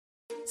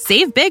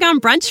Save big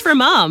on brunch for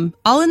mom,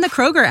 all in the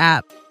Kroger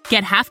app.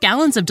 Get half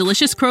gallons of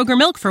delicious Kroger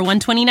milk for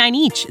 $1.29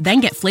 each.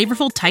 Then get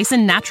flavorful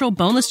Tyson natural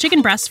boneless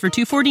chicken breasts for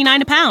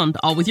 $2.49 a pound,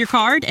 all with your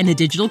card and a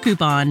digital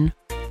coupon.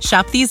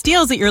 Shop these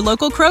deals at your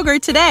local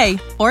Kroger today,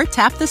 or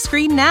tap the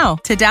screen now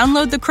to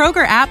download the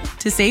Kroger app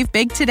to save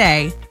big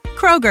today.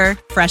 Kroger,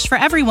 fresh for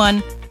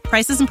everyone.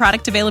 Prices and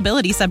product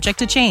availability subject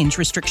to change.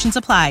 Restrictions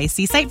apply.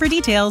 See site for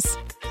details.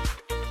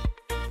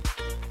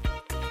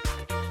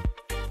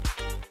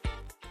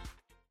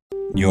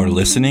 You're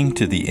listening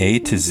to the A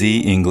to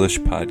Z English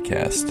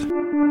podcast.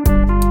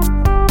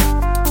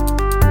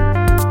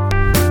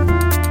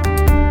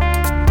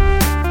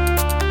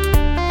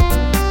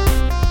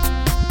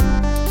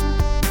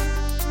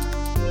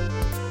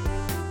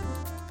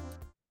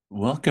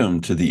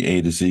 Welcome to the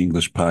A to Z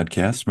English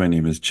podcast. My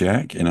name is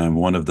Jack, and I'm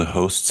one of the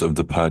hosts of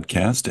the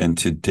podcast. And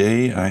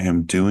today I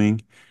am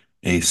doing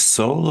a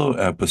solo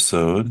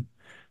episode,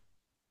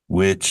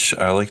 which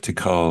I like to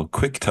call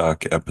quick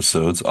talk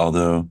episodes,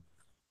 although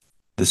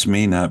this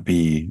may not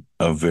be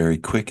a very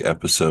quick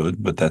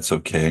episode, but that's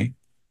okay.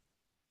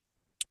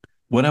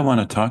 What I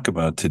want to talk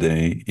about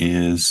today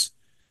is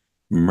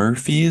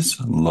Murphy's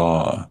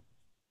Law.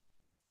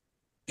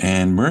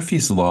 And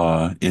Murphy's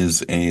Law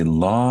is a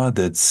law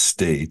that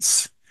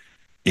states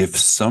if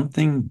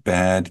something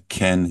bad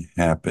can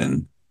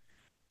happen,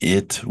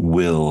 it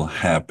will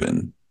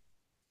happen.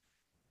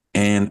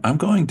 And I'm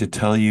going to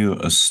tell you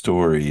a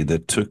story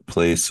that took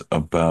place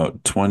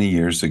about 20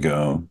 years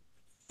ago,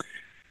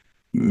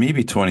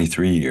 maybe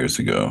 23 years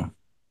ago.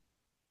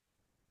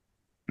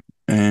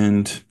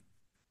 And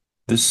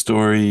this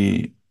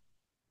story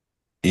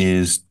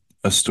is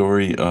a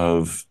story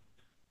of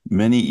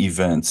many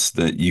events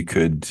that you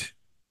could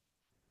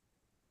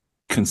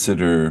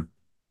consider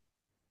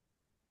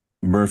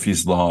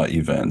Murphy's Law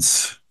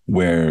events,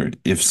 where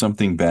if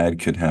something bad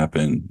could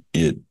happen,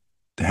 it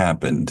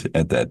happened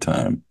at that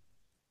time.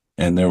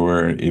 And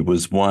it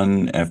was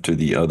one after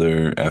the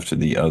other, after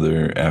the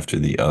other, after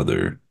the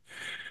other.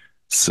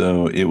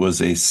 So it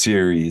was a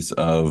series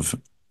of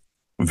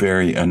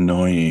very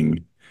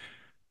annoying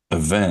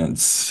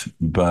events,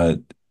 but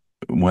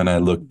when I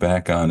look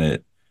back on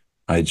it,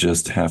 I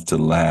just have to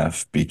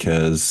laugh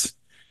because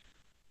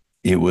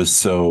it was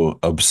so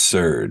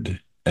absurd.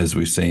 As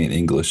we say in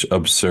English,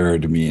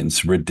 absurd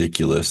means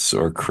ridiculous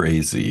or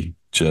crazy.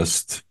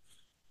 Just,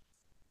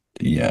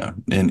 yeah,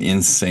 an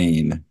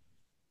insane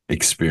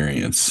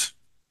experience.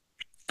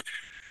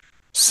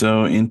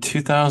 So in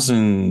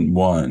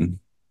 2001,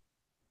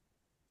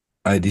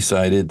 I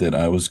decided that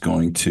I was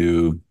going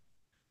to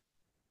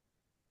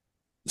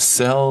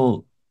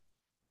sell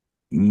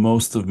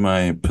most of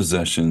my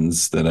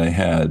possessions that I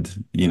had,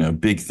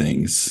 big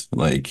things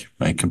like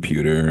my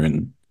computer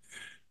and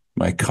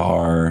my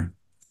car.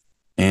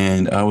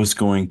 And I was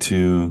going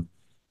to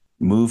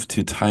move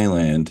to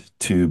Thailand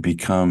to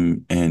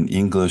become an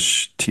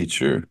English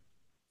teacher.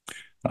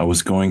 I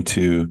was going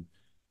to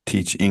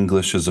teach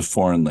English as a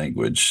foreign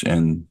language.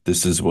 And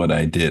this is what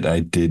I did.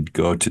 I did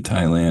go to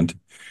Thailand,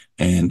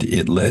 and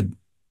it led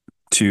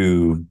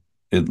to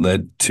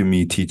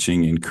me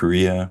teaching in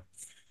Korea,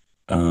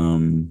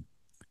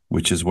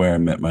 which is where I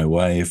met my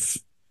wife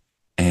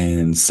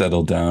and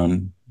settled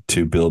down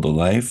to build a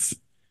life.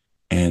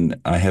 And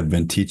I have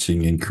been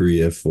teaching in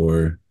Korea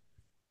for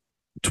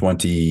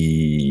 20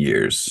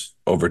 years,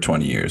 over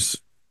 20 years.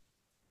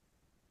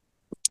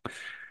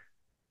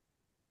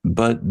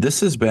 But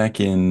this is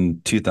back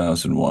in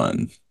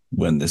 2001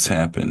 when this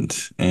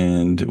happened.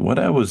 And what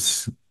I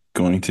was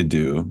going to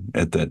do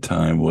at that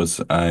time was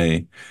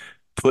I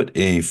put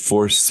a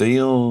for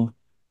sale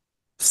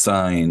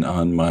sign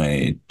on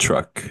my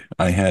truck.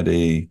 I had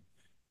a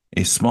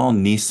small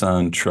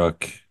Nissan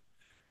truck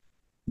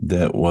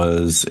that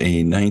was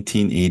a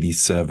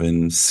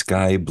 1987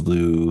 sky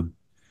blue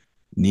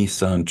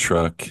Nissan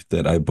truck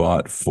that I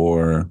bought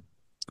for,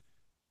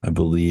 I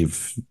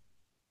believe,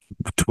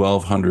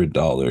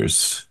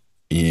 $1,200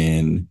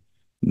 in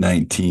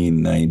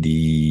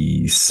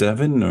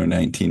 1997 or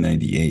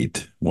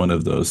 1998. One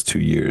of those 2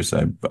 years,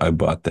 I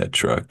bought that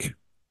truck.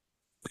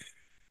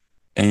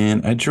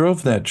 And I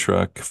drove that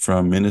truck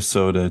from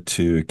Minnesota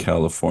to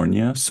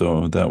California.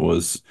 So that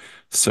was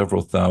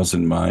several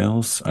thousand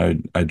miles. I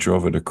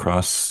drove it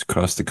across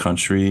the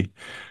country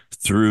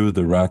through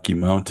the Rocky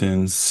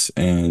Mountains.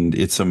 And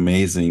it's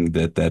amazing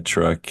that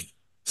truck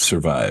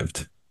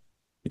survived.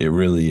 It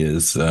really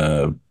is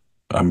a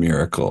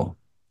miracle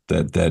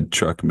that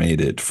truck made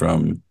it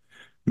from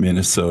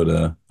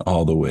Minnesota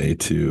all the way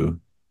to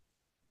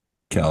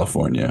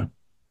California.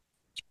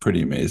 It's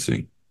pretty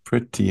amazing.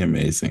 Pretty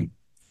amazing.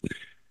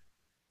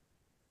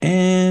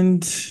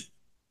 And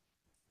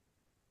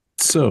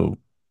so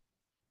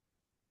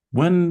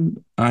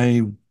when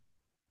I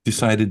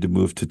decided to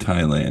move to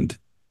Thailand,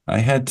 I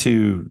had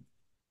to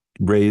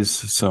raise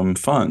some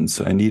funds.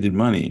 I needed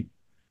money.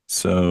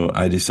 So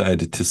I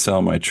decided to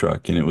sell my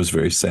truck, and it was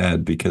very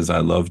sad because I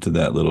loved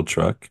that little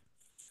truck.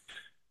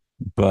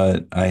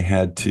 But I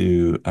had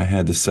to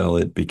sell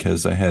it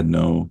because I had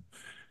no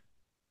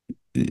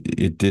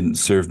it didn't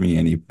serve me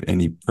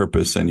any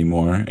purpose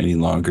anymore any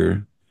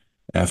longer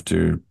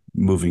after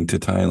moving to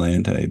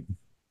Thailand.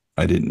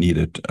 I didn't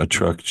need a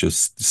truck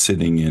just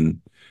sitting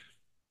in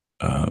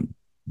uh,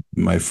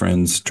 my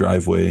friend's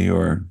driveway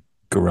or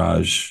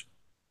garage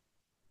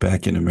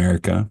back in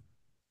America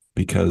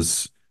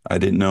because I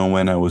didn't know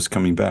when I was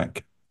coming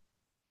back.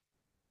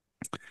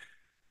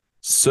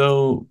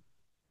 So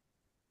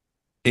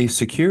a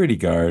security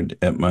guard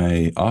at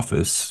my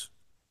office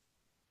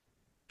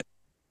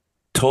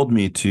told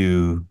me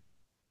to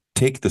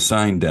take the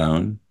sign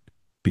down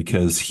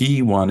because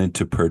he wanted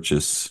to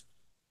purchase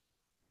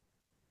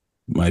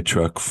my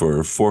truck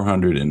for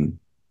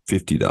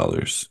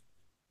 $450.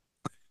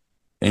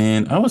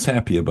 And I was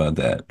happy about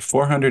that.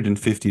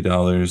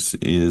 $450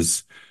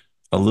 is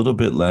a little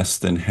bit less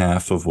than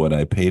half of what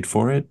I paid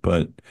for it,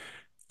 but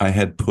I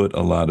had put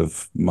a lot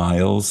of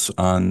miles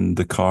on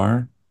the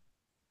car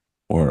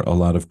or a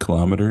lot of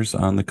kilometers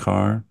on the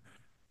car.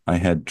 I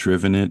had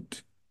driven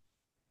it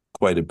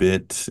quite a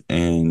bit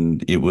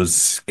and it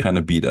was kind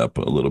of beat up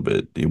a little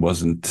bit. It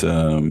wasn't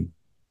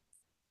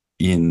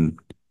in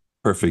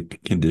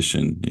perfect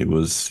condition. It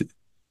was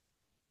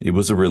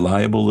a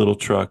reliable little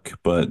truck,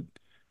 but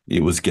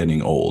it was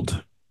getting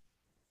old.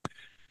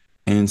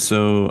 And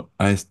so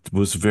I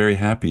was very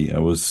happy. I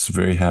was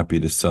very happy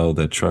to sell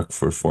that truck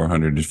for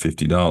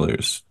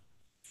 $450.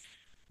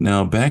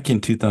 Now, back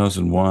in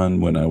 2001,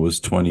 when I was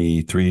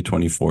 23,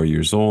 24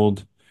 years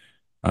old,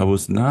 I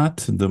was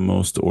not the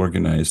most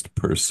organized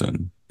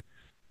person.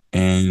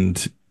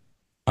 And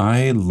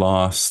I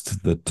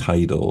lost the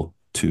title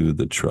to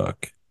the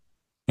truck.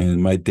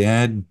 And my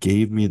dad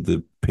gave me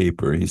the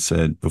paper. He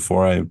said,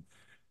 before I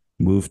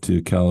moved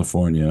to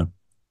California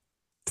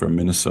from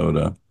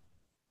Minnesota,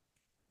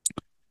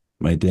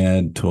 my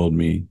dad told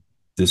me,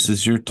 this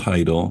is your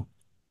title.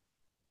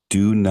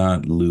 Do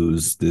not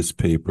lose this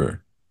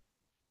paper.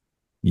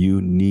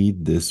 You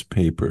need this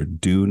paper.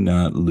 Do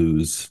not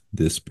lose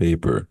this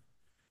paper.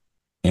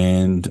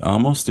 And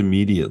almost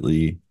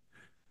immediately,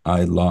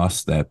 I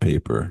lost that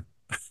paper.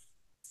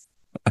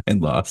 I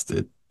lost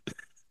it.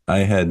 I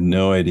had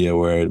no idea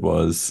where it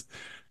was.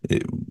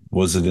 It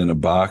was it in a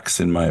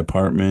box in my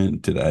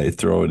apartment? Did I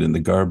throw it in the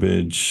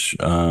garbage?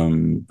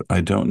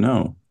 I don't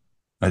know.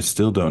 I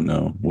still don't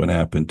know what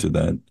happened to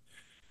that,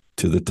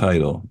 to the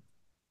title.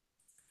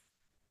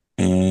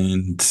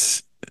 And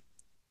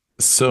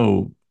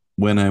so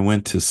when I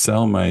went to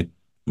sell my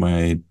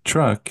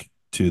truck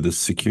to the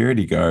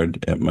security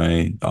guard at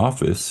my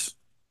office,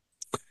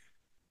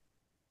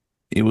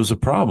 it was a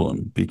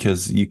problem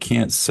because you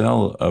can't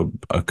sell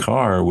a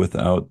car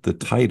without the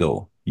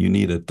title. You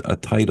need a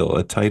title.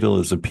 A title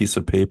is a piece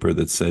of paper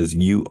that says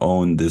you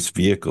own this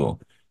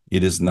vehicle.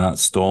 It is not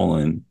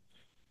stolen.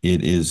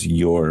 It is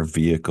your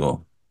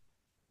vehicle.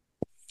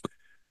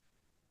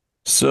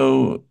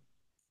 So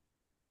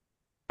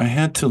I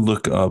had to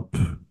look up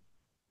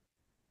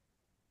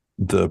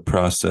the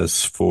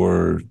process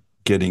for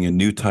getting a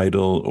new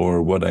title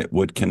or what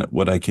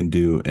I can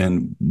do.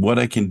 And what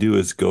I can do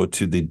is go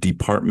to the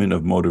Department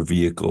of Motor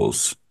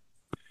Vehicles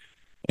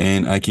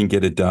and I can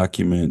get a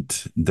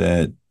document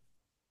that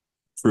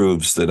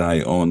proves that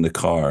I own the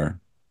car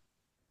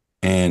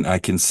and I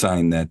can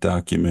sign that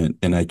document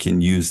and I can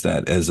use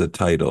that as a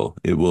title.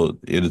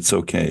 It's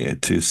okay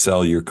to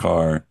sell your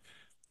car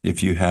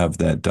if you have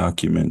that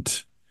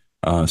document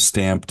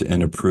stamped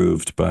and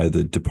approved by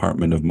the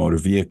Department of Motor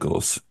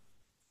Vehicles.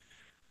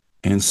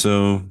 And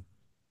so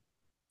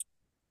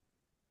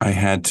I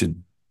had to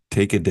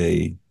take a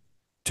day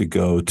to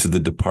go to the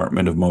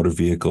Department of Motor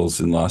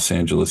Vehicles in Los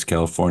Angeles,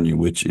 California,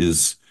 which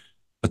is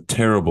a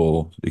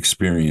terrible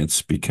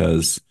experience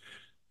because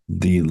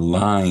the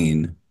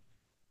line,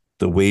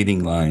 the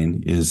waiting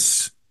line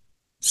is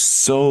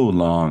so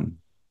long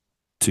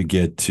to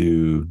get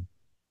to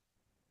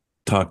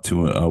talk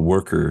to a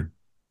worker,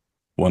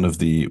 one of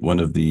the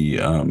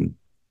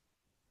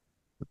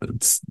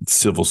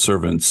civil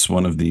servants,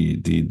 one of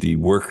the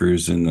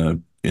workers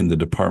in the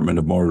Department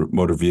of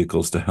Motor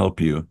Vehicles to help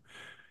you.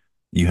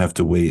 You have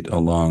to wait a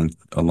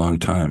long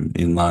time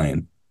in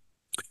line.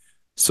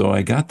 So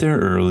I got there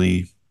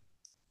early.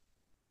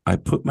 I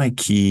put my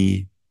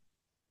key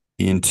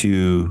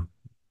into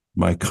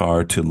my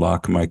car to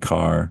lock my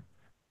car.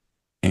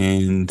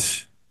 And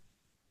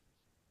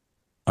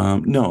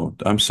no,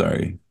 I'm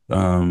sorry.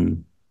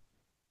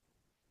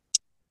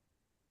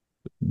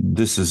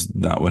 This is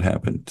not what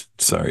happened.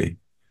 Sorry.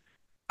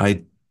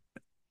 I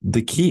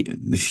the key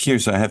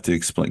here's I have to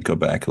explain, go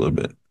back a little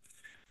bit.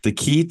 The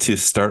key to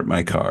start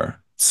my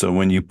car. So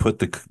when you put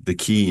the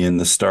key in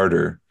the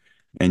starter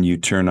and you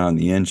turn on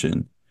the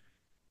engine,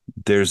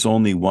 there's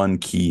only one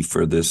key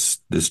for this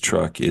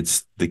truck.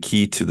 It's the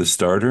key to the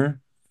starter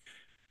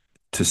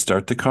to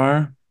start the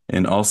car,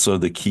 and also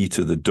the key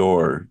to the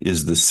door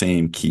is the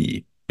same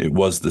key. It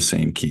was the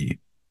same key.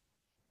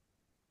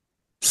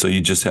 So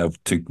you just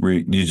have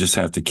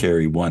to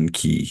carry one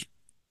key,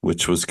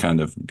 which was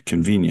kind of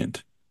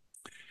convenient.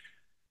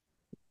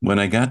 When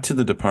I got to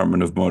the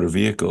Department of Motor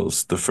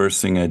Vehicles, the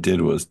first thing I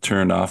did was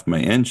turn off my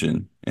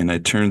engine and I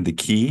turned the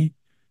key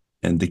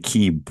and the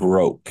key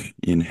broke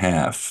in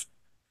half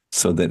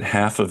so that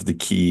half of the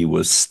key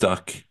was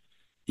stuck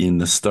in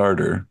the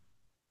starter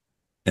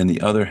and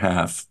the other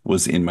half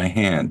was in my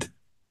hand.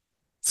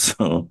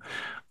 So,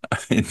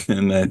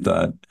 and I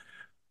thought,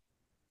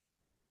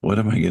 what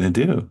am I going to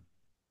do?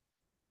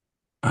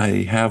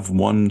 I have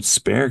one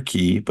spare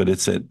key, but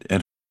it's at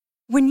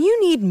When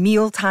you need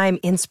mealtime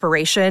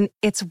inspiration,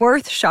 it's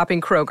worth shopping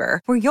Kroger,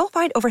 where you'll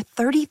find over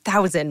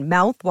 30,000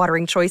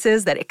 mouth-watering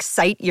choices that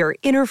excite your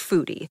inner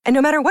foodie. And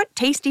no matter what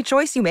tasty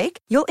choice you make,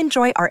 you'll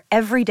enjoy our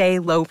everyday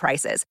low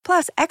prices,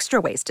 plus extra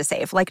ways to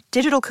save, like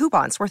digital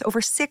coupons worth over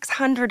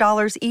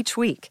 $600 each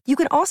week. You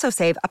can also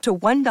save up to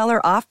 $1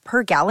 off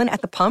per gallon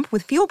at the pump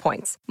with fuel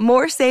points.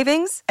 More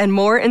savings and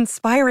more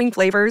inspiring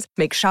flavors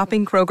make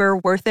shopping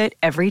Kroger worth it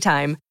every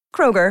time.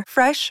 Kroger,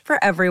 fresh for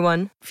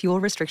everyone. Fuel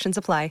restrictions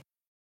apply.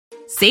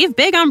 Save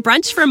big on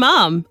brunch for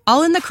mom,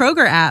 all in the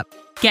Kroger app.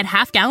 Get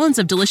half gallons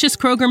of delicious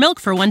Kroger milk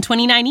for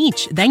 $1.29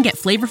 each. Then get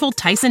flavorful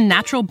Tyson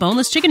natural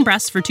boneless chicken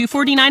breasts for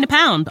 $2.49 a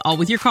pound, all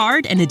with your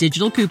card and a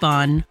digital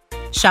coupon.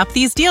 Shop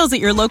these deals at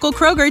your local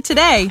Kroger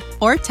today,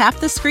 or tap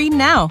the screen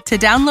now to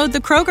download the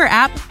Kroger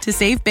app to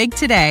save big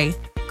today.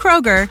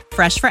 Kroger,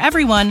 fresh for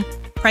everyone.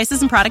 Prices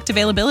and product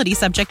availability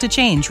subject to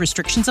change.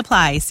 Restrictions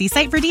apply. See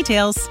site for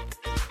details.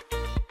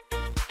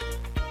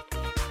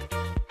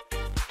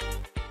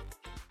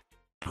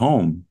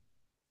 home.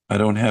 I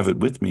don't have it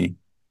with me.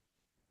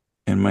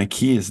 And my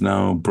key is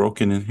now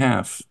broken in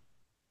half.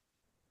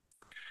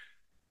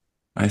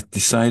 I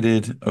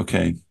decided,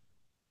 okay,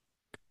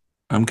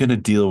 I'm going to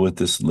deal with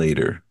this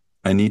later.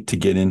 I need to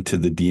get into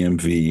the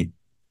DMV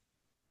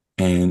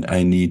and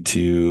I need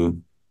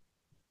to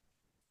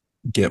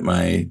get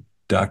my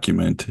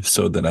document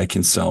so that I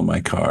can sell my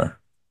car.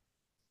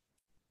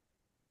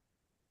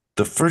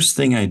 The first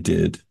thing I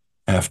did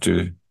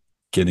after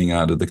getting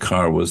out of the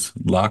car was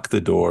lock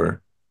the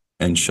door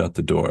and shut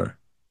the door.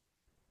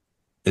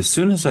 As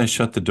soon as I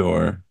shut the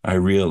door, I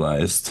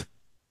realized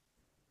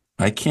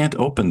I can't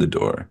open the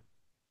door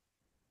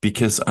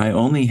because I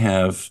only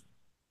have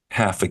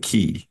half a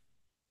key.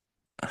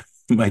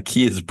 My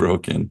key is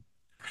broken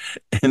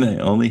and I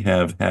only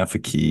have half a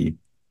key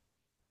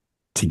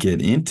to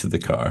get into the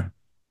car.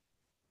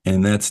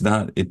 And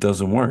it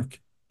doesn't work.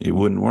 It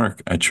wouldn't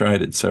work. I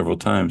tried it several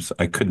times.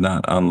 I could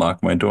not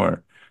unlock my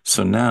door.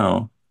 So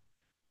now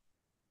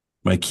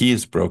my key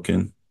is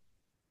broken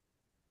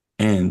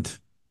and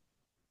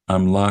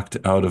I'm locked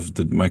out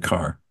of my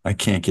car. I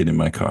can't get in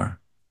my car.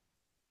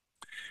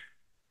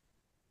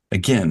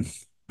 Again,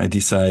 I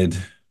decide,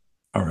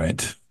 all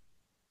right,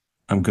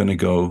 I'm going to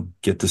go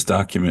get this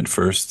document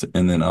first,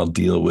 and then I'll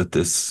deal with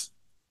this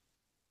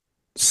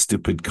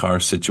stupid car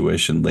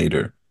situation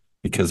later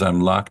because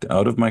I'm locked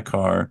out of my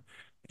car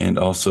and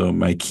also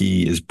my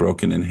key is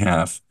broken in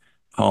half.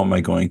 How am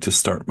I going to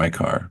start my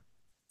car?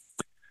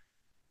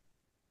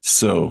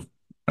 So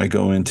I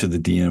go into the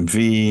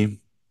DMV.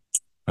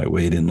 I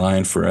wait in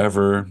line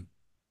forever.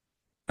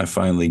 I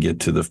finally get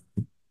to the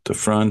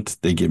front.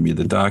 They give me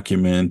the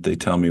document. They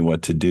tell me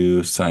what to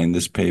do, sign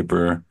this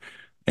paper,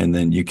 and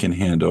then you can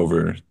hand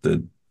over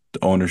the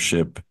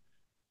ownership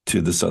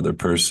to this other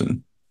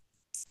person.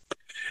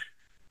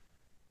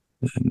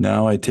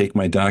 Now I take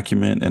my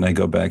document and I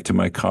go back to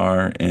my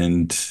car,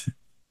 and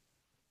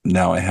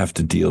now I have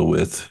to deal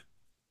with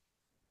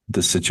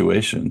the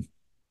situation.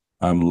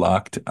 I'm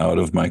locked out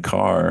of my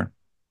car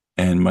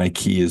and my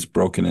key is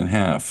broken in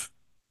half.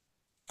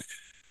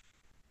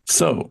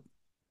 So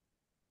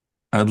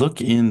I look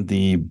in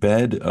the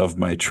bed of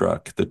my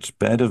truck. The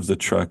bed of the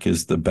truck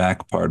is the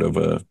back part of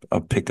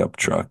a pickup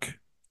truck.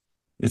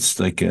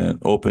 It's like an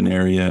open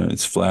area.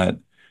 It's flat.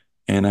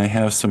 And I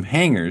have some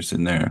hangers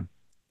in there.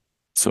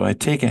 So I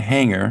take a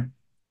hanger.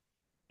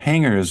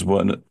 Hanger is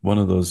one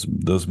of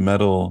those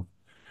metal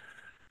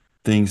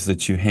things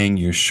that you hang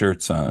your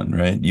shirts on,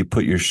 right? You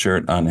put your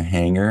shirt on a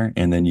hanger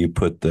and then you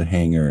put the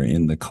hanger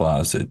in the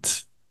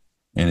closet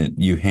and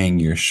you hang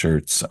your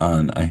shirts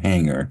on a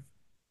hanger.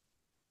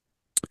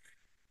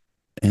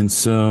 And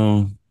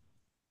so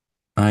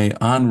I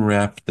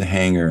unwrap the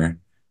hanger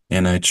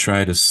and I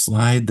try to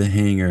slide the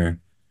hanger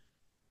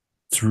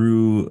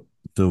through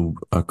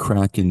a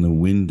crack in the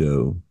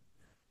window,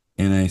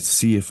 and I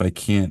see if I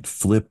can't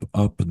flip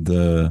up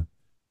the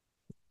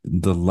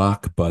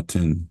lock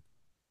button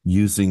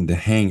using the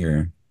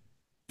hanger.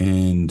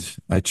 And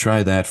I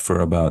try that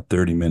for about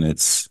 30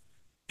 minutes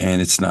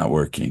and it's not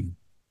working.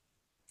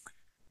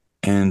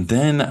 And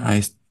then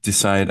I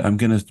decide I'm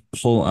going to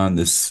pull on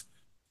this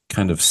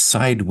kind of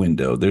side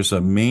window. There's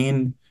a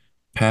main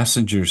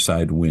passenger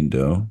side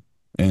window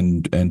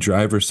and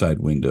driver side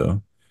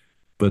window.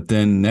 But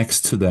then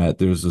next to that,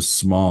 there's a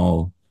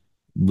small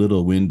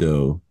little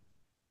window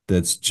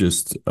that's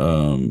just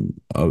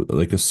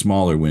like a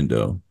smaller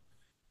window.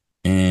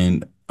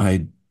 And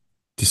I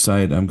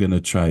decide I'm going to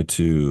try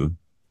to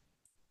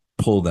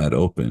pull that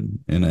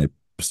open. And I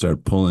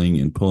start pulling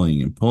and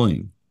pulling and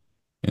pulling.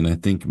 And I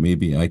think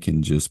maybe I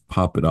can just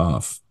pop it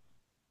off.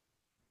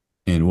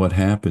 And what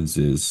happens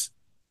is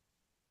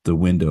the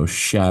window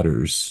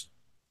shatters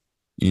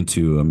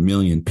into a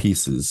million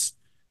pieces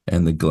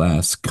and the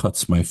glass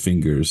cuts my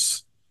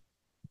fingers.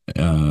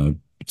 Uh,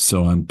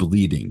 so I'm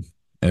bleeding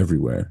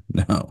everywhere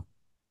now.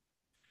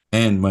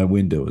 And my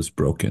window is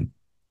broken.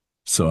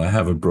 So I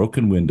have a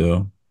broken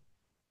window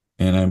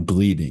and I'm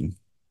bleeding.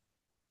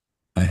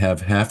 I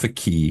have half a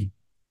key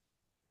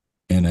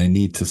and I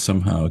need to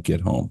somehow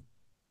get home.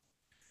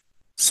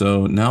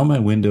 So now my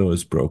window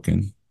is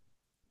broken.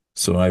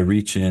 So I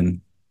reach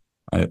in,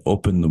 I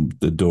open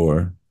the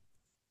door,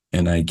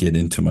 and I get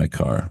into my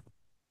car.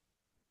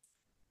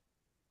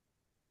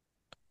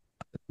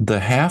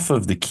 The half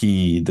of the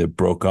key that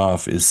broke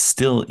off is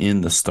still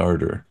in the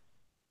starter.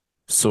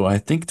 So I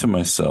think to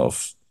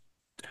myself,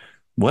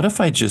 what if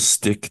I just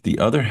stick the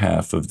other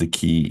half of the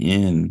key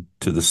in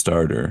to the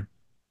starter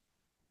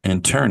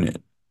and turn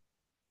it?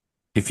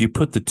 If you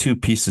put the two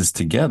pieces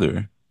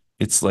together,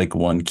 it's like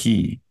one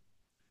key.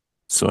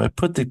 So I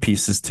put the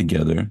pieces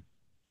together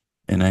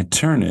and I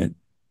turn it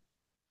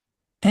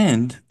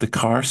and the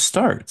car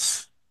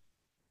starts.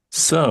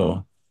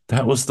 So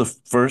that was the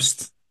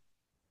first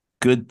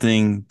good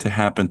thing to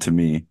happen to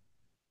me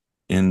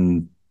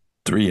in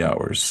 3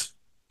 hours.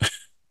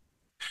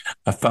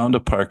 I found a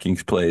parking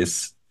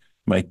place.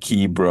 My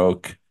key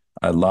broke.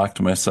 I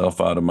locked myself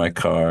out of my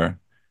car.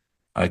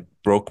 I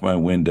broke my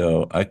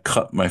window. I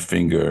cut my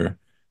finger.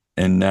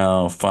 And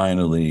now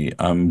finally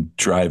I'm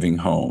driving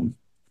home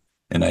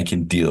and I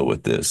can deal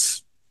with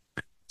this.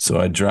 So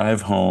I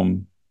drive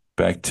home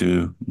back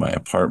to my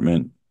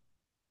apartment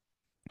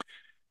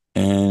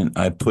and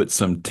I put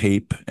some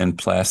tape and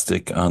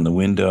plastic on the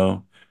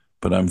window,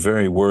 but I'm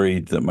very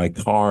worried that my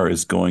car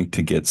is going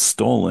to get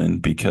stolen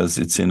because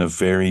it's in a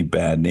very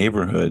bad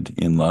neighborhood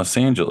in Los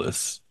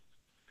Angeles.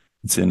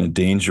 It's in a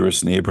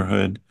dangerous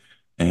neighborhood,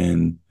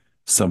 and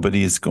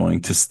somebody is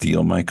going to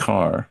steal my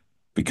car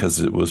because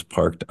it was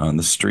parked on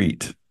the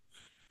street.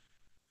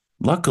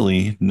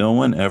 Luckily, no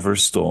one ever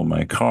stole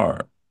my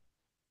car.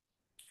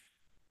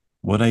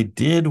 What I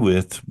did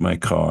with my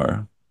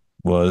car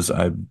was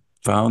I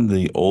found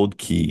the old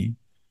key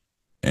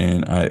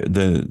and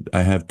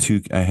I had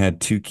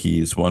two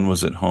keys. One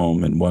was at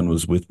home and one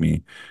was with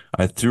me.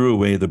 I threw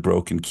away the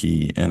broken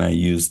key and I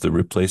used the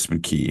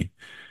replacement key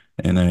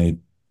and I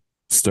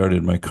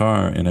started my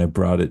car and I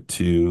brought it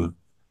to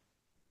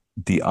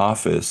the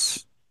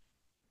office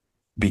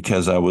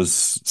because I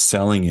was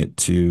selling it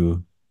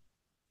to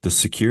the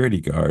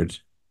security guard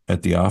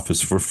at the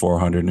office for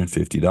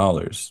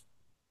 $450.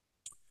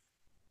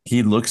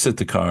 He looks at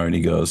the car and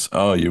he goes,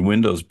 "Oh, your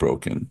window's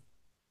broken."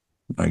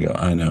 I go,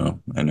 "I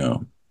know, I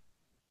know."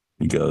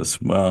 He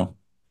goes, "Well,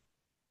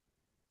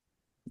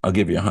 I'll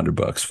give you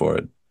 $100 for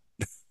it."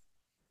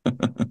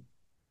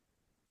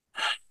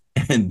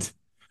 And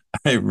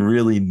I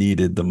really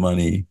needed the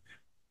money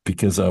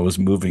because I was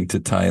moving to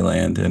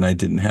Thailand and I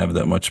didn't have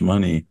that much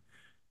money.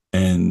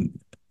 And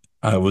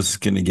I was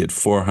going to get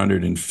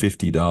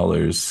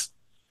 $450.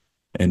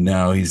 And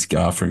now he's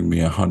offering me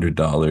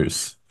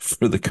 $100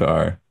 for the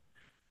car.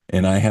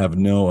 And I have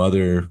no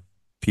other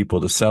people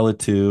to sell it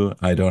to.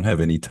 I don't have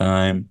any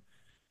time.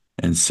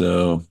 And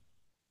so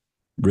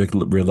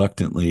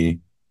reluctantly,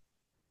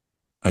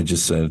 I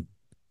just said,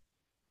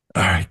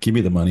 "All right, give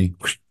me the money."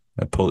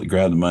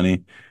 Grabbed the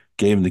money,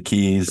 gave him the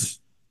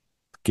keys,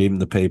 gave him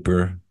the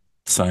paper,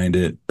 signed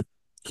it.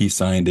 He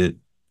signed it.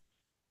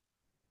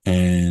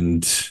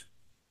 And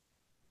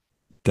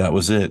that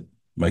was it.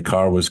 My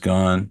car was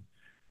gone.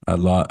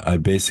 I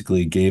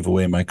basically gave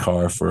away my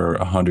car for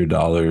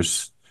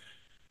 $100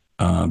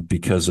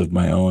 because of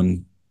my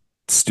own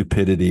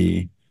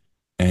stupidity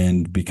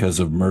and because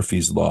of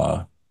Murphy's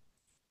Law.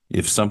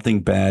 If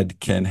something bad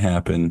can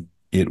happen,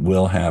 it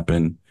will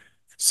happen.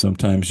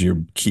 Sometimes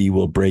your key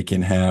will break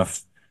in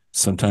half.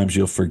 Sometimes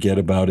you'll forget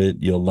about it.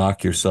 You'll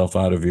lock yourself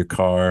out of your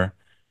car.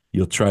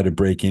 You'll try to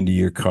break into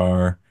your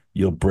car.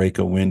 You'll break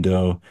a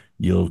window.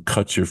 You'll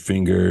cut your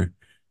finger.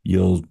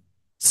 You'll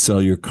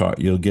sell your car.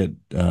 You'll get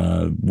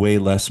way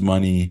less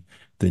money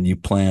than you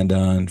planned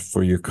on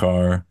for your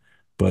car.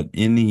 But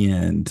in the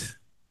end,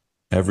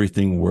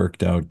 everything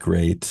worked out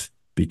great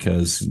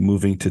because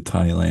moving to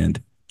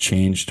Thailand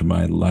changed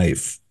my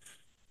life.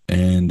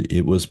 And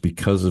it was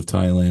because of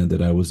Thailand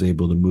that I was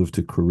able to move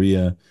to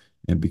Korea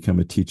and become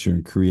a teacher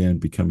in Korea and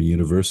become a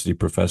university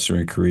professor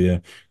in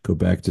Korea, go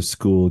back to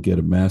school, get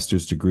a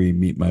master's degree,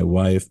 meet my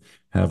wife,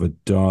 have a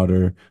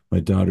daughter. My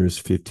daughter is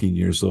 15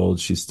 years old.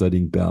 She's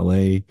studying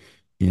ballet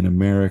in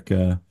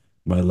America.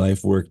 My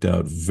life worked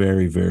out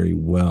very, very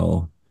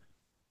well.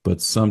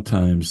 But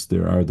sometimes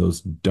there are those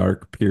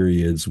dark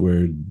periods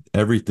where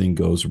everything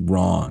goes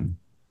wrong.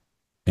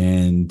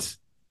 And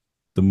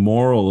the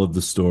moral of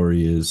the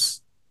story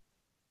is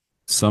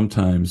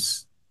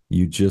sometimes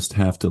you just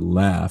have to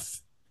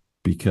laugh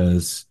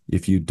because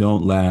if you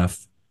don't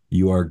laugh,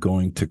 you are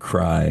going to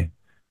cry.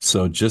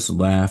 So just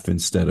laugh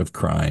instead of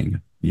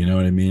crying. You know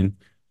what I mean?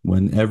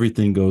 When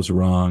everything goes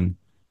wrong,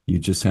 you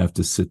just have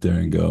to sit there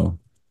and go,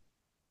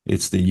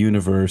 it's the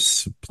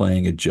universe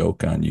playing a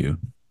joke on you.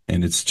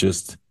 And it's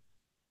just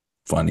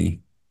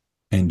funny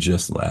and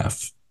just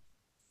laugh.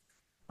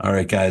 All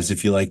right, guys,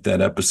 if you like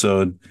that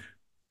episode,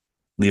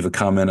 leave a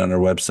comment on our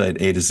website,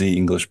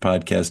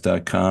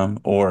 a2zenglishpodcast.com,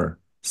 or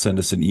send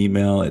us an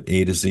email at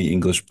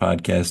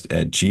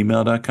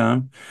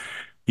a2zenglishpodcast@gmail.com.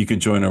 You can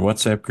join our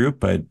WhatsApp group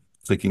by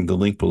clicking the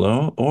link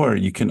below, or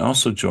you can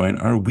also join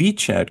our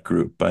WeChat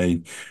group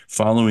by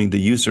following the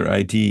user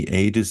ID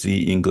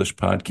A2Z English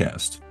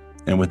Podcast.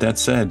 And with that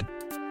said,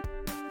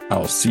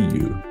 I'll see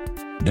you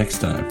next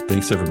time.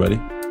 Thanks, everybody.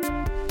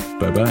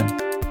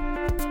 Bye-bye.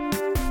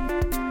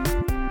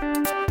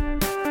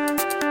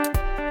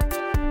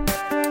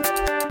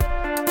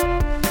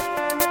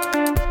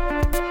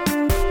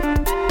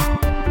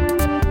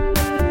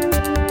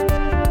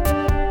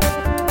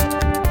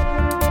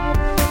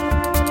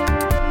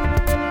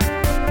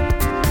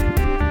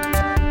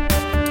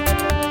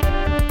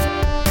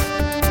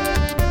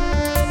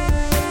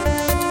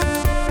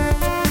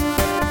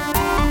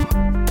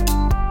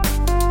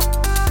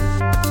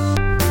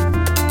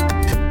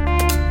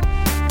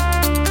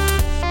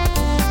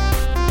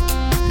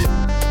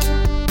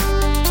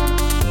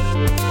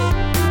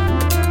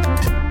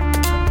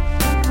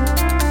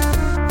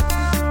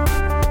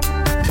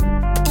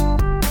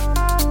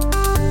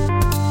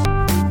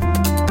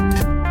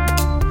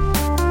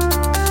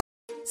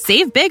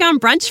 Save big on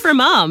brunch for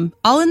mom,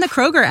 all in the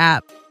Kroger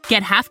app.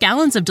 Get half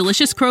gallons of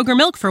delicious Kroger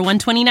milk for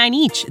 $1.29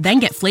 each. Then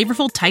get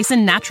flavorful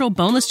Tyson natural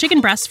boneless chicken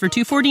breasts for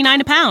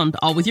 $2.49 a pound,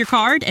 all with your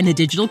card and a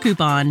digital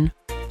coupon.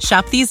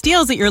 Shop these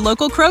deals at your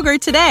local Kroger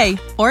today,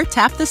 or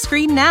tap the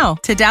screen now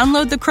to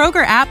download the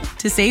Kroger app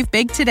to save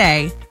big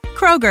today.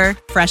 Kroger,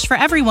 fresh for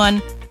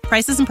everyone.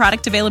 Prices and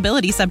product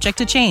availability subject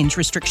to change.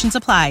 Restrictions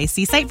apply.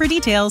 See site for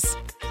details.